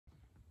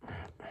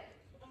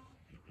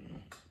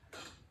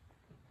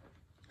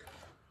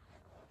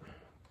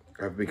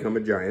I've become a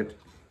giant.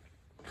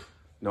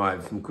 No, I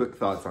have some quick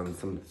thoughts on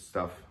some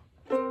stuff.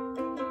 But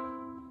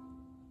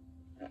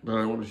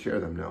I want to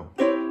share them now.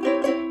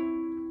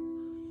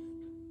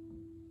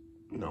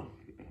 No.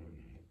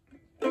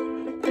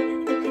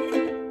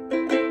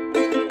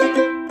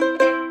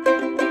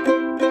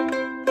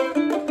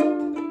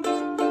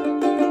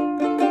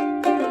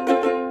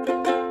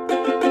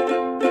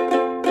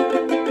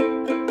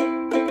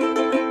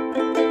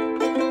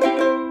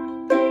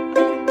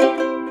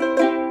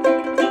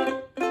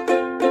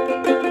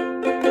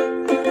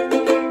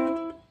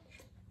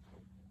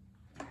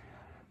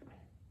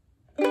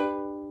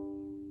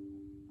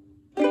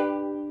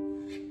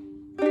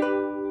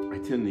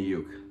 In the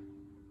uke.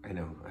 I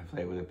know, I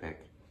play with a pick.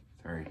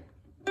 Sorry.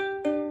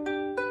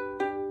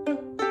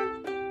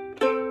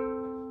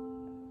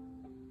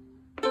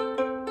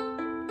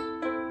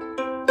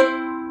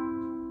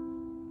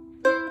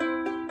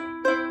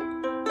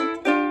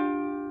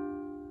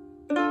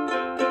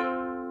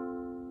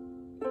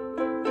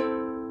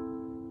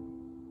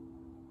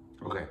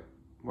 Okay,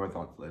 more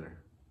thoughts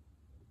later.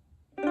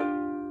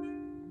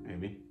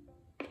 Maybe.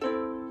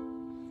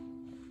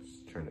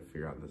 Just trying to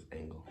figure out this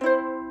angle.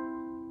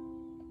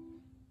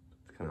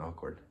 Kind of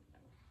awkward.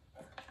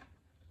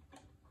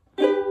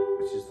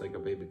 It's just like a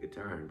baby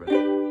guitar, but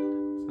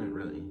it's not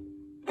really.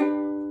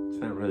 It's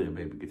not really a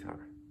baby guitar.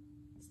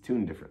 It's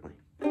tuned differently.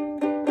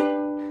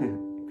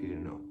 If you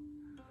didn't know,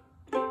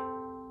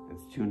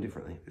 it's tuned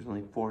differently. There's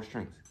only 4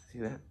 strings. See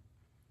that?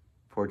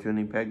 4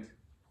 tuning pegs,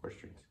 4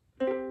 strings.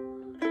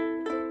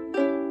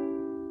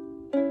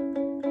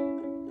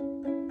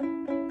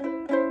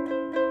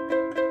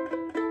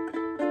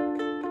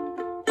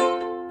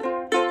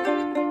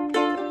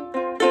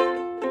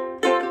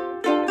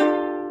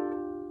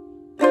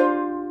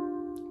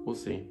 We'll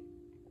see.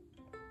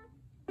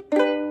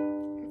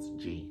 It's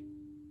G.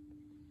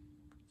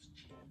 It's G.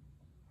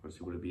 Want to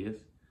see what a B is?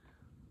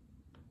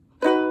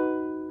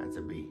 That's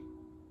a B.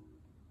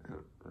 I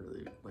don't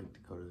really like to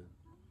go to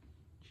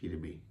G to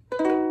B, but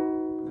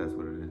that's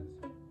what it is.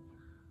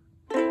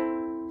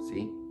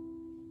 C?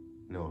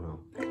 No.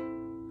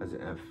 That's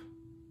an F.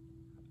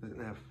 That's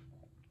an F.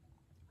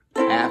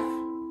 F.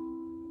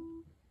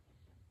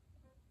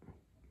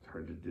 It's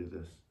hard to do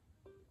this.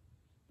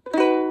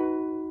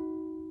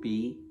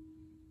 B.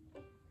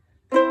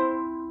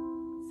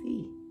 C.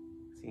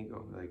 So you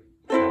go like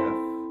F.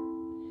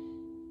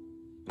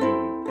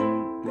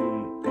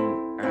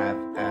 F,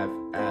 F,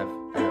 F,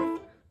 F.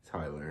 That's how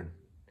I learn.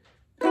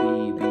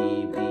 B,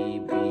 B, B,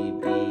 B,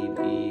 B, B,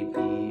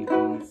 B, B,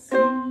 C.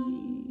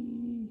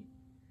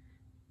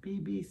 B,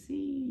 B, C.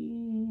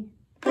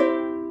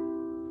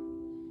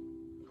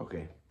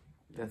 Okay,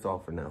 that's all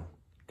for now.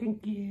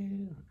 Thank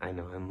you. I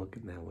know I'm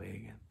looking that way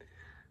again.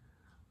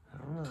 I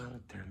don't know how to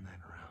turn that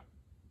around.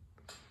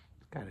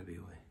 Gotta be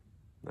a way.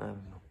 I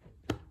don't know.